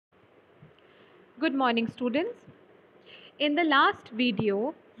Good morning, students. In the last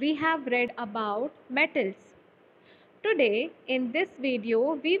video, we have read about metals. Today, in this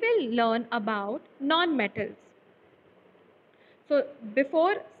video, we will learn about non-metals. So,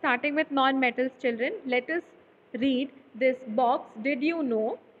 before starting with non-metals, children, let us read this box. Did you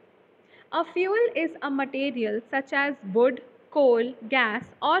know? A fuel is a material such as wood, coal, gas,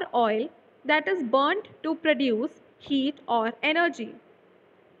 or oil that is burnt to produce heat or energy.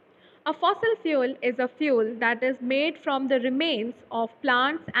 A fossil fuel is a fuel that is made from the remains of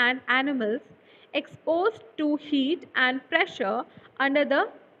plants and animals exposed to heat and pressure under the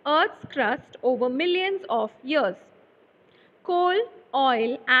Earth's crust over millions of years. Coal,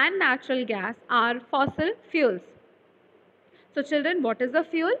 oil, and natural gas are fossil fuels. So, children, what is a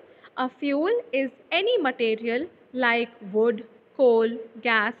fuel? A fuel is any material like wood, coal,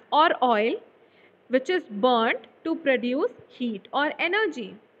 gas, or oil which is burnt to produce heat or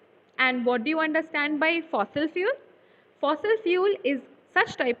energy. And what do you understand by fossil fuel? Fossil fuel is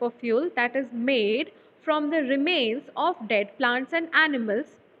such type of fuel that is made from the remains of dead plants and animals.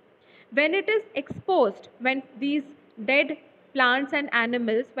 When it is exposed, when these dead plants and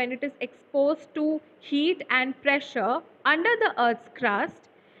animals, when it is exposed to heat and pressure under the earth's crust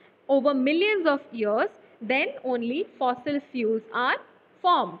over millions of years, then only fossil fuels are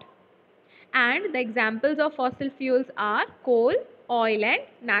formed. And the examples of fossil fuels are coal, oil, and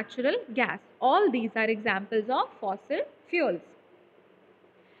natural gas. All these are examples of fossil fuels.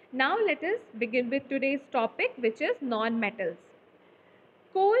 Now let us begin with today's topic, which is non-metals.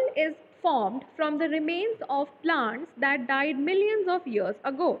 Coal is formed from the remains of plants that died millions of years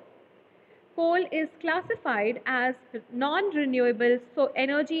ago. Coal is classified as non-renewable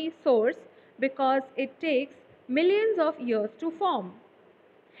energy source because it takes millions of years to form.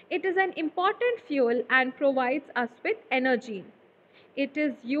 It is an important fuel and provides us with energy. It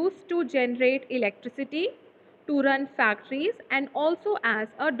is used to generate electricity, to run factories, and also as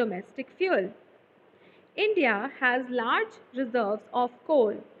a domestic fuel. India has large reserves of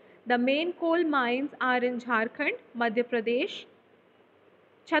coal. The main coal mines are in Jharkhand, Madhya Pradesh,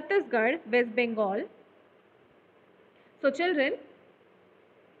 Chhattisgarh, West Bengal. So, children,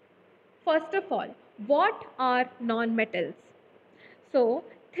 first of all, what are non-metals? So,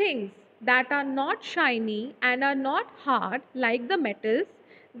 things that are not shiny and are not hard like the metals,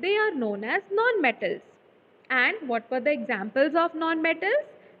 they are known as non-metals. And what were the examples of non-metals?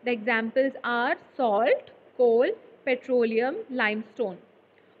 The examples are salt, coal, petroleum, limestone.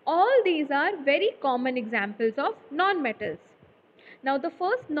 All these are very common examples of non-metals. Now, the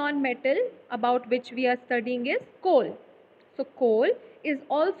first non-metal about which we are studying is coal. So, coal is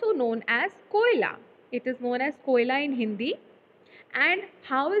also known as koila. It is known as koila in Hindi. And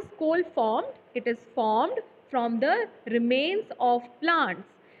how is coal formed? It is formed from the remains of plants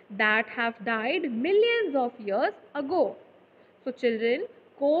that have died millions of years ago. So, children,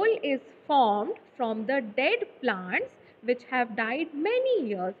 coal is formed from the dead plants which have died many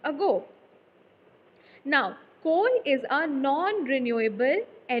years ago. Now, coal is a non-renewable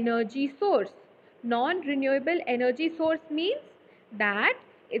energy source. Non-renewable energy source means that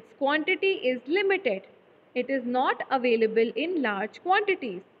its quantity is limited. It is not available in large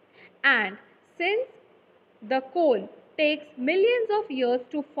quantities. And since the coal takes millions of years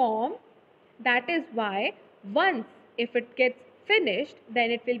to form, that is why once if it gets finished,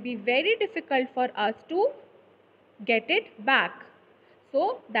 then it will be very difficult for us to get it back.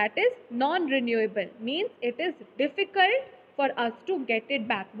 So that is non-renewable, means it is difficult for us to get it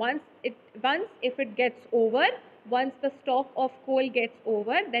back. Once if it gets over, once the stock of coal gets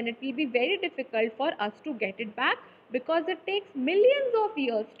over, then it will be very difficult for us to get it back because it takes millions of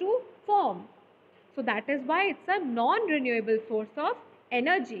years to form. So that is why it's a non-renewable source of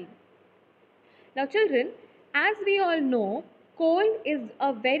energy. Now children, as we all know, coal is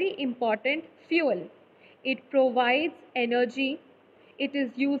a very important fuel. It provides energy. It is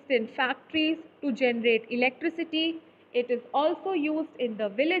used in factories to generate electricity. It is also used in the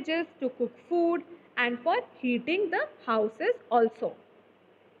villages to cook food and for heating the houses also.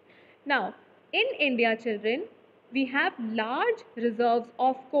 Now, in India, children, we have large reserves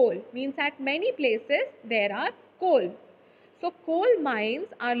of coal. Means at many places there are coal. So, coal mines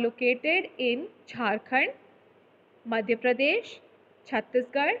are located in Jharkhand, Madhya Pradesh,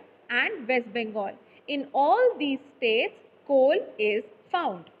 Chhattisgarh and West Bengal. In all these states, coal is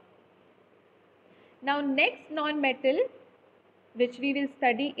found. Now, next non-metal which we will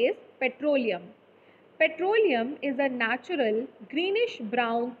study is petroleum. Petroleum is a natural greenish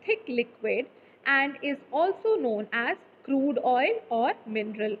brown thick liquid and is also known as crude oil or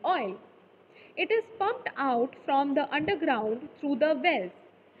mineral oil. It is pumped out from the underground through the wells.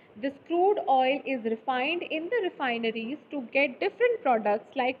 This crude oil is refined in the refineries to get different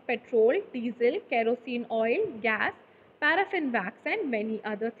products like petrol, diesel, kerosene oil, gas, paraffin wax, and many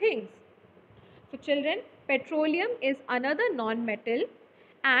other things. So, children, petroleum is another non-metal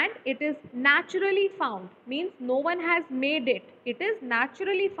and it is naturally found, means no one has made it. It is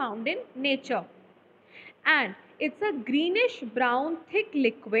naturally found in nature. And it's a greenish brown thick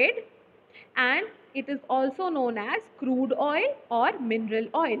liquid, and it is also known as crude oil or mineral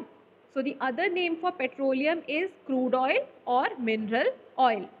oil. So, the other name for petroleum is crude oil or mineral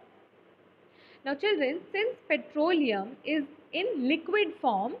oil. Now children, since petroleum is in liquid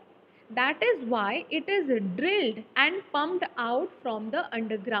form, that is why it is drilled and pumped out from the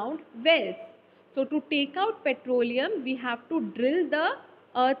underground wells. So to take out petroleum, we have to drill the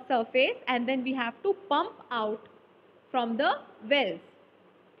earth's surface and then we have to pump out from the wells.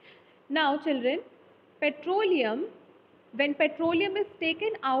 Now children, petroleum, when petroleum is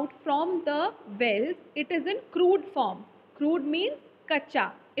taken out from the wells, it is in crude form. Crude means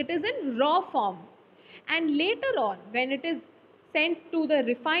kacha. It is in raw form. And later on, when it is sent to the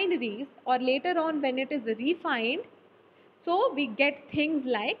refineries or later on when it is refined, so we get things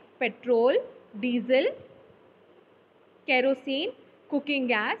like petrol, diesel, kerosene, cooking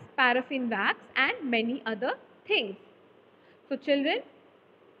gas, paraffin wax and many other things. So children,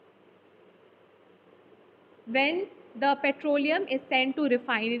 when the petroleum is sent to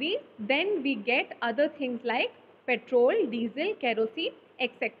refineries, then we get other things like petrol, diesel, kerosene,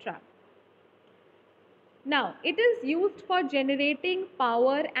 etc. Now, it is used for generating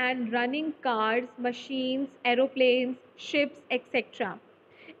power and running cars, machines, aeroplanes, ships, etc.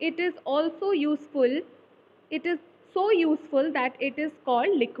 It is also useful, it is so useful that it is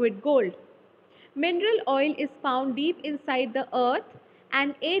called liquid gold. Mineral oil is found deep inside the earth.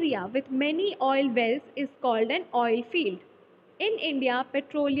 An area with many oil wells is called an oil field. In India,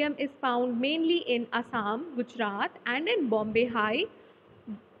 petroleum is found mainly in Assam, Gujarat, and in Bombay High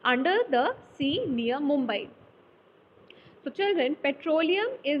under the sea near Mumbai. So children, petroleum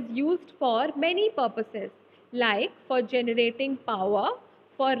is used for many purposes like for generating power,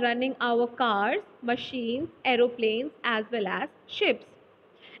 for running our cars, machines, aeroplanes as well as ships.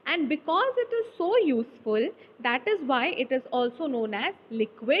 And because it is so useful, that is why it is also known as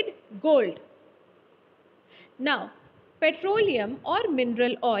liquid gold. Now, petroleum or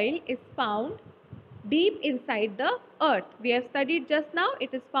mineral oil is found deep inside the earth. We have studied just now,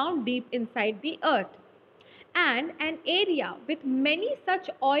 it is found deep inside the earth. And an area with many such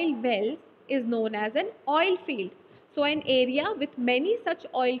oil wells is known as an oil field. So an area with many such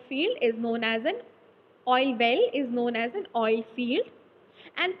oil field is known as an oil well is known as an oil field,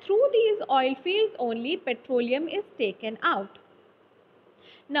 and through these oil fields only petroleum is taken out.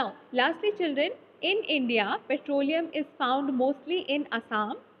 Now lastly children, in India petroleum is found mostly in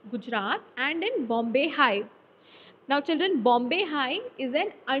Assam, Gujarat and in Bombay High. Now children, Bombay High is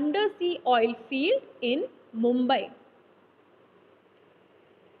an undersea oil field in Mumbai.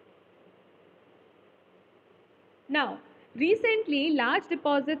 Now, recently large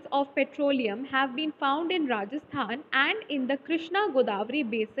deposits of petroleum have been found in Rajasthan and in the Krishna Godavari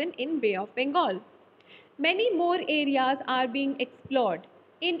basin in Bay of Bengal. Many more areas are being explored.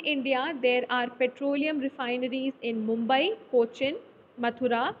 In India, there are petroleum refineries in Mumbai, Cochin,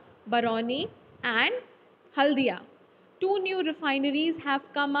 Mathura, Barauni and Haldia. Two new refineries have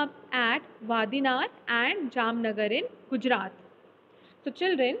come up at Vadinar and Jamnagar in Gujarat. So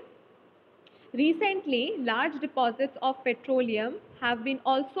children, recently large deposits of petroleum have been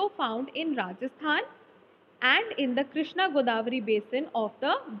also found in Rajasthan and in the Krishna Godavari basin of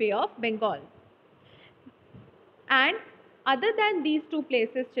the Bay of Bengal. And other than these two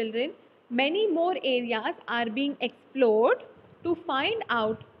places children, many more areas are being explored to find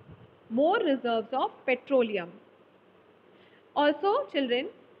out more reserves of petroleum. Also children,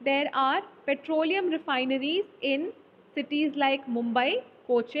 there are petroleum refineries in cities like Mumbai,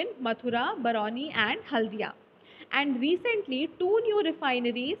 Cochin, Mathura, Barauni and Haldia. And recently two new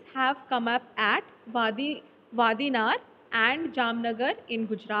refineries have come up at Vadinar and Jamnagar in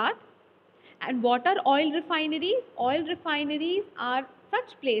Gujarat. And what are oil refineries? Oil refineries are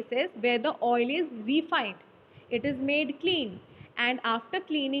such places where the oil is refined. It is made clean. And after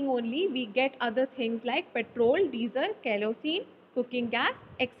cleaning only, we get other things like petrol, diesel, kerosene, cooking gas,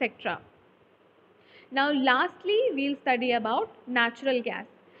 etc. Now lastly, we'll study about natural gas.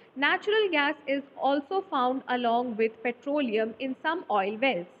 Natural gas is also found along with petroleum in some oil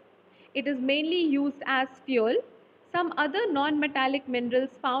wells. It is mainly used as fuel. Some other non-metallic minerals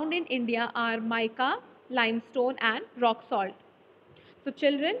found in India are mica, limestone and rock salt. So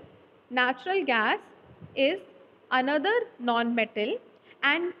children, natural gas is another non-metal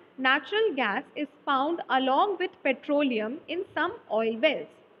and natural gas is found along with petroleum in some oil wells.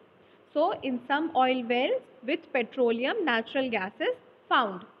 So, in some oil wells with petroleum, natural gas is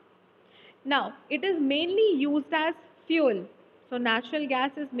found. Now, it is mainly used as fuel. So, natural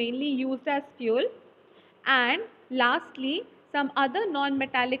gas is mainly used as fuel. And lastly, some other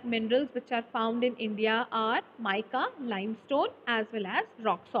non-metallic minerals which are found in India are mica, limestone as well as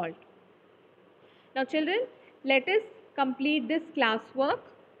rock salt. Now children, let us complete this classwork.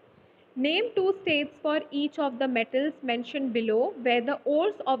 Name two states for each of the metals mentioned below where the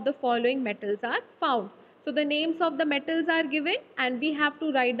ores of the following metals are found. So the names of the metals are given and we have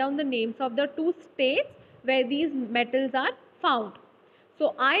to write down the names of the two states where these metals are found.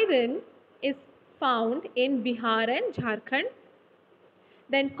 So iron is found in Bihar and Jharkhand.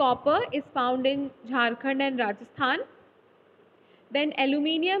 Then copper is found in Jharkhand and Rajasthan. Then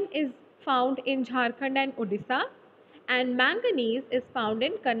aluminium is found in Jharkhand and Odisha, and manganese is found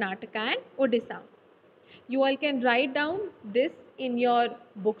in Karnataka and Odisha. You all can write down this in your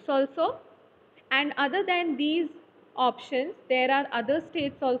books also. And other than these options, there are other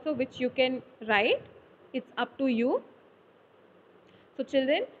states also which you can write. It's up to you. So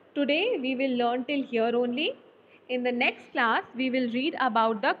children, today we will learn till here only. In the next class, we will read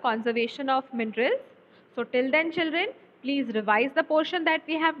about the conservation of minerals. So till then children, please revise the portion that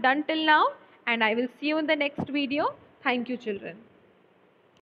we have done till now and I will see you in the next video. Thank you children.